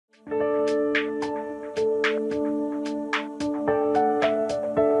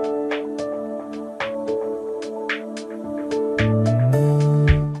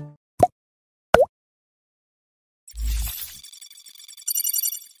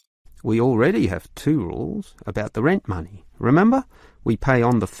We already have 2 rules about the rent money. Remember? We pay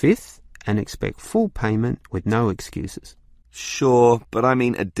on the 5th and expect full payment with no excuses. Sure, but I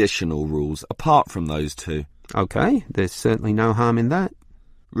mean additional rules, apart from those 2. Okay, there's certainly no harm in that.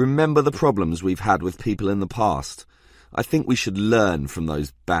 Remember the problems we've had with people in the past. I think we should learn from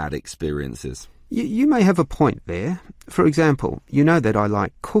those bad experiences. You may have a point there. For example, you know that I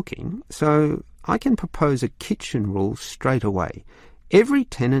like cooking, so I can propose a kitchen rule straight away. Every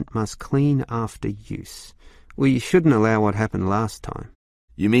tenant must clean after use. We shouldn't allow what happened last time.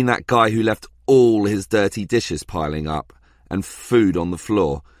 You mean that guy who left all his dirty dishes piling up and food on the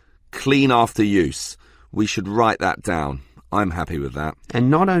floor? Clean after use. We should write that down. I'm happy with that. And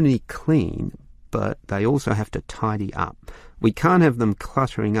not only clean, but they also have to tidy up. We can't have them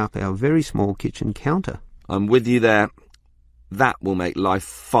cluttering up our very small kitchen counter. I'm with you there. That will make life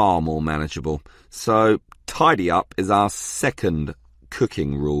far more manageable. So, tidy up is our second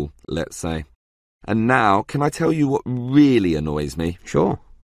cooking rule, let's say. And now, can I tell you what really annoys me? Sure.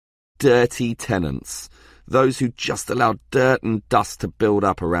 Dirty tenants. Those who just allow dirt and dust to build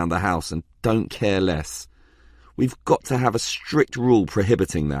up around the house and don't care less. We've got to have a strict rule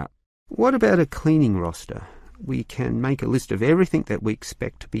prohibiting that. What about a cleaning roster? We can make a list of everything that we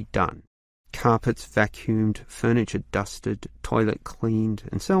expect to be done. Carpets vacuumed, furniture dusted, toilet cleaned,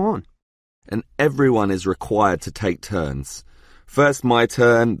 and so on. And everyone is required to take turns. First my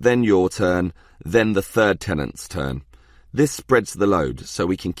turn, then your turn, then the third tenant's turn. This spreads the load so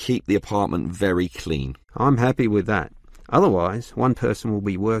we can keep the apartment very clean. I'm happy with that. Otherwise, one person will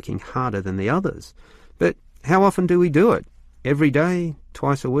be working harder than the others. But how often do we do it? Every day,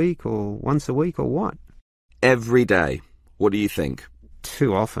 twice a week, or once a week, or what? Every day. What do you think?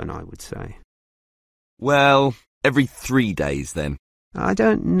 Too often, I would say. Well, every 3 days then. I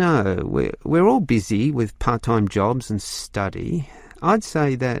don't know. We're all busy with part-time jobs and study. I'd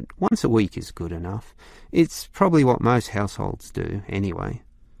say that once a week is good enough. It's probably what most households do, anyway.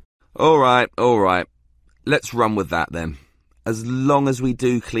 All right. Let's run with that then. As long as we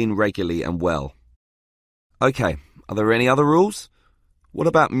do clean regularly and well. Okay, are there any other rules? What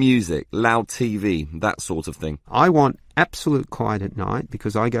about music, loud TV, that sort of thing? I want absolute quiet at night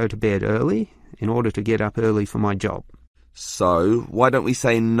because I go to bed early in order to get up early for my job. So, why don't we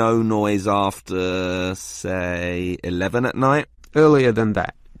say no noise after, say, 11 at night? Earlier than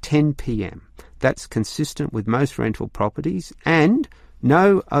that, 10 p.m. That's consistent with most rental properties, and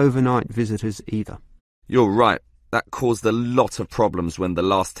no overnight visitors either. You're right. That caused a lot of problems when the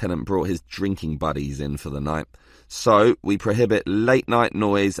last tenant brought his drinking buddies in for the night. So, we prohibit late-night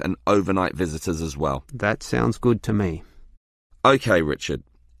noise and overnight visitors as well. That sounds good to me. Okay, Richard.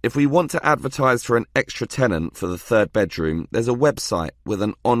 If we want to advertise for an extra tenant for the third bedroom, there's a website with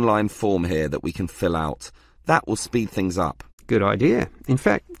an online form here that we can fill out. That will speed things up. Good idea. In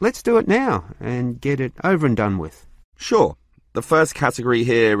fact, let's do it now and get it over and done with. Sure. The first category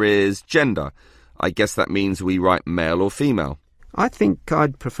here is gender. I guess that means we write male or female. I think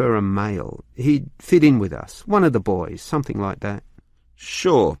I'd prefer a male. He'd fit in with us. One of the boys, something like that.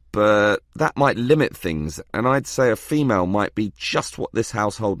 Sure, but that might limit things, and I'd say a female might be just what this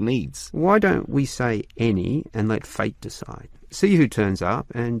household needs. Why don't we say any and let fate decide? See who turns up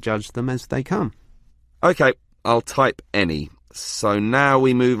and judge them as they come. Okay, I'll type any. So now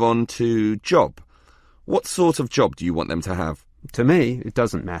we move on to job. What sort of job do you want them to have? To me, it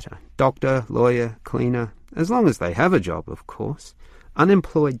doesn't matter. Doctor, lawyer, cleaner, as long as they have a job, of course.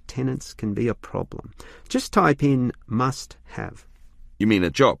 Unemployed tenants can be a problem. Just type in must have. You mean a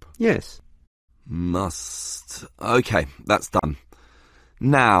job? Yes. Must. Okay, that's done.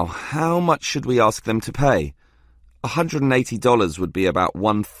 Now, how much should we ask them to pay? $180 would be about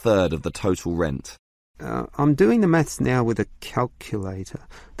 1/3 of the total rent. I'm doing the maths now with a calculator.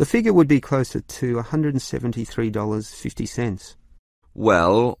 The figure would be closer to $173.50.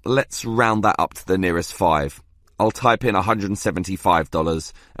 Well, let's round that up to the nearest 5. I'll type in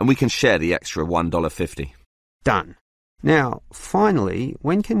 $175 and we can share the extra $1.50. Done. Now, finally,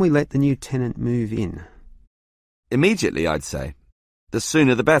 when can we let the new tenant move in? Immediately, I'd say. The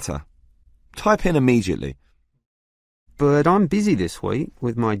sooner the better. Type in immediately. But I'm busy this week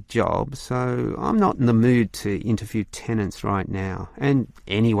with my job, so I'm not in the mood to interview tenants right now. And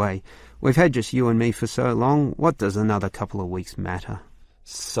anyway, we've had just you and me for so long, what does another couple of weeks matter?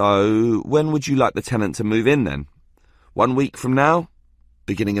 So, when would you like the tenant to move in then? 1 week from now?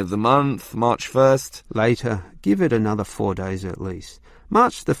 Beginning of the month, March 1st? Later. Give it another 4 days at least.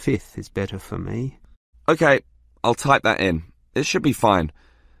 March the 5th is better for me. Okay, I'll type that in. It should be fine.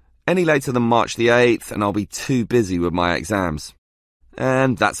 Any later than March the 8th and I'll be too busy with my exams.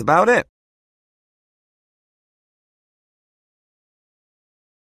 And that's about it.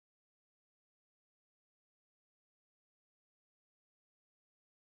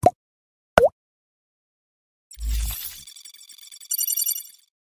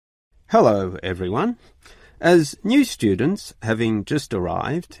 Hello, everyone. As new students, having just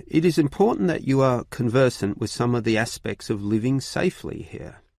arrived, it is important that you are conversant with some of the aspects of living safely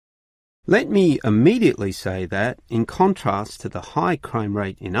here. Let me immediately say that, in contrast to the high crime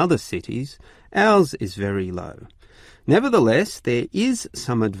rate in other cities, ours is very low. Nevertheless, there is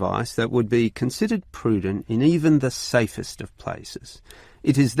some advice that would be considered prudent in even the safest of places.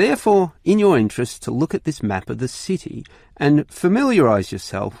 It is therefore in your interest to look at this map of the city and familiarise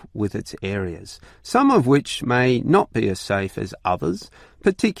yourself with its areas, some of which may not be as safe as others,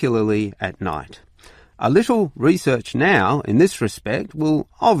 particularly at night. A little research now in this respect will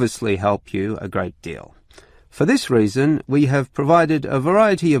obviously help you a great deal. For this reason, we have provided a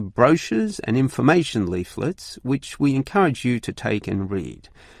variety of brochures and information leaflets which we encourage you to take and read.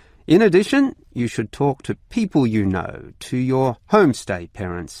 In addition, you should talk to people you know, to your homestay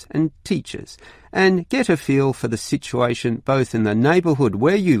parents and teachers, and get a feel for the situation both in the neighbourhood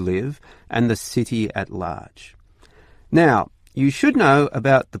where you live and the city at large. Now, you should know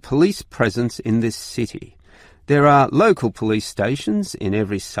about the police presence in this city. There are local police stations in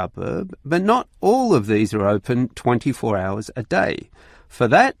every suburb, but not all of these are open 24 hours a day. For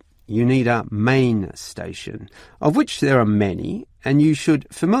that, you need a main station, of which there are many, and you should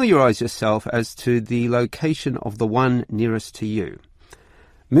familiarise yourself as to the location of the one nearest to you.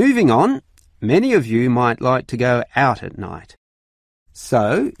 Moving on, many of you might like to go out at night.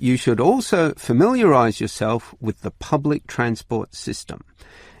 So, you should also familiarise yourself with the public transport system.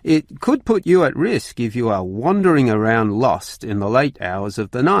 It could put you at risk if you are wandering around lost in the late hours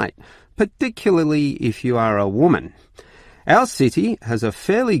of the night, particularly if you are a woman. Our city has a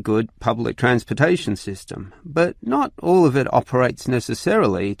fairly good public transportation system, but not all of it operates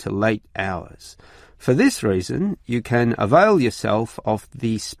necessarily to late hours. For this reason, you can avail yourself of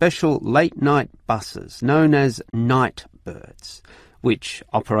the special late-night buses known as night birds, which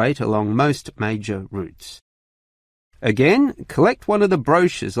operate along most major routes. Again, collect one of the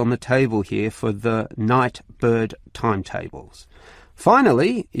brochures on the table here for the night bird timetables.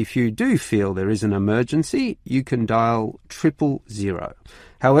 Finally, if you do feel there is an emergency, you can dial 000.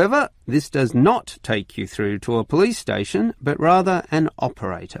 However, this does not take you through to a police station, but rather an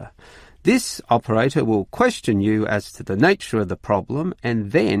operator. This operator will question you as to the nature of the problem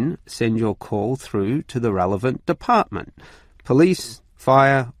and then send your call through to the relevant department, police,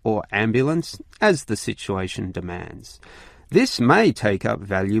 fire, or ambulance, as the situation demands. This may take up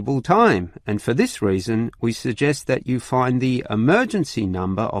valuable time, and for this reason, we suggest that you find the emergency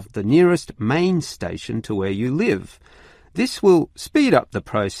number of the nearest main station to where you live. This will speed up the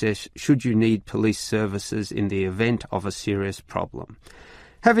process should you need police services in the event of a serious problem.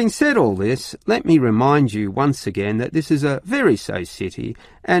 Having said all this, let me remind you once again that this is a very safe city,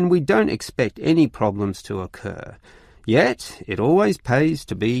 and we don't expect any problems to occur. Yet, it always pays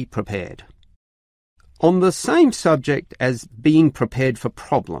to be prepared. On the same subject as being prepared for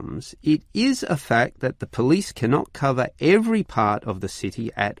problems, it is a fact that the police cannot cover every part of the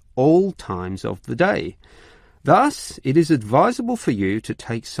city at all times of the day. Thus, it is advisable for you to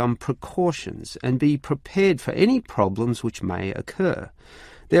take some precautions and be prepared for any problems which may occur.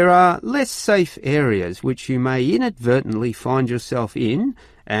 There are less safe areas which you may inadvertently find yourself in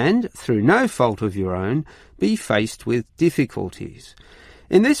and, through no fault of your own, be faced with difficulties.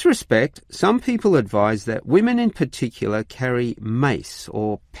 In this respect, some people advise that women in particular carry mace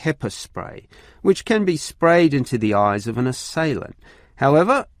or pepper spray, which can be sprayed into the eyes of an assailant.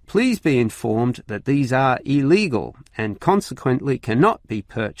 However, please be informed that these are illegal and consequently cannot be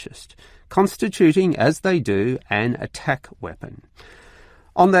purchased, constituting, as they do, an attack weapon.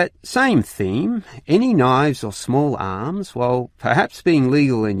 On that same theme, any knives or small arms, while perhaps being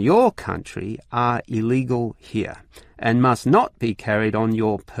legal in your country, are illegal here and must not be carried on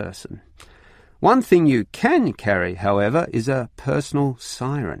your person. One thing you can carry, however, is a personal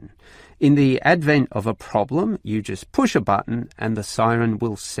siren. In the advent of a problem, you just push a button and the siren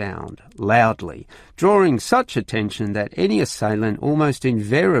will sound loudly, drawing such attention that any assailant almost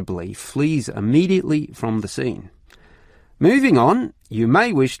invariably flees immediately from the scene. Moving on, you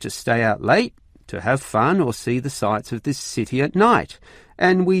may wish to stay out late, to have fun or see the sights of this city at night,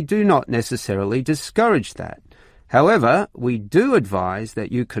 and we do not necessarily discourage that. However, we do advise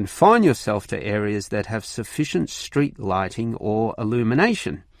that you confine yourself to areas that have sufficient street lighting or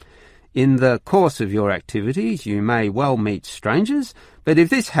illumination. In the course of your activities, you may well meet strangers, but if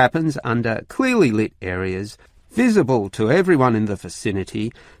this happens under clearly lit areas, visible to everyone in the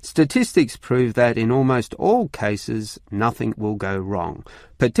vicinity, statistics prove that in almost all cases nothing will go wrong,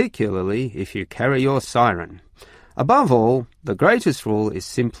 particularly if you carry your siren. Above all, the greatest rule is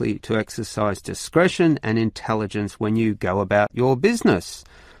simply to exercise discretion and intelligence when you go about your business.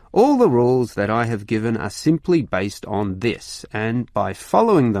 All the rules that I have given are simply based on this, and by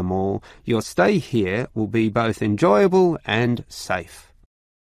following them all, your stay here will be both enjoyable and safe.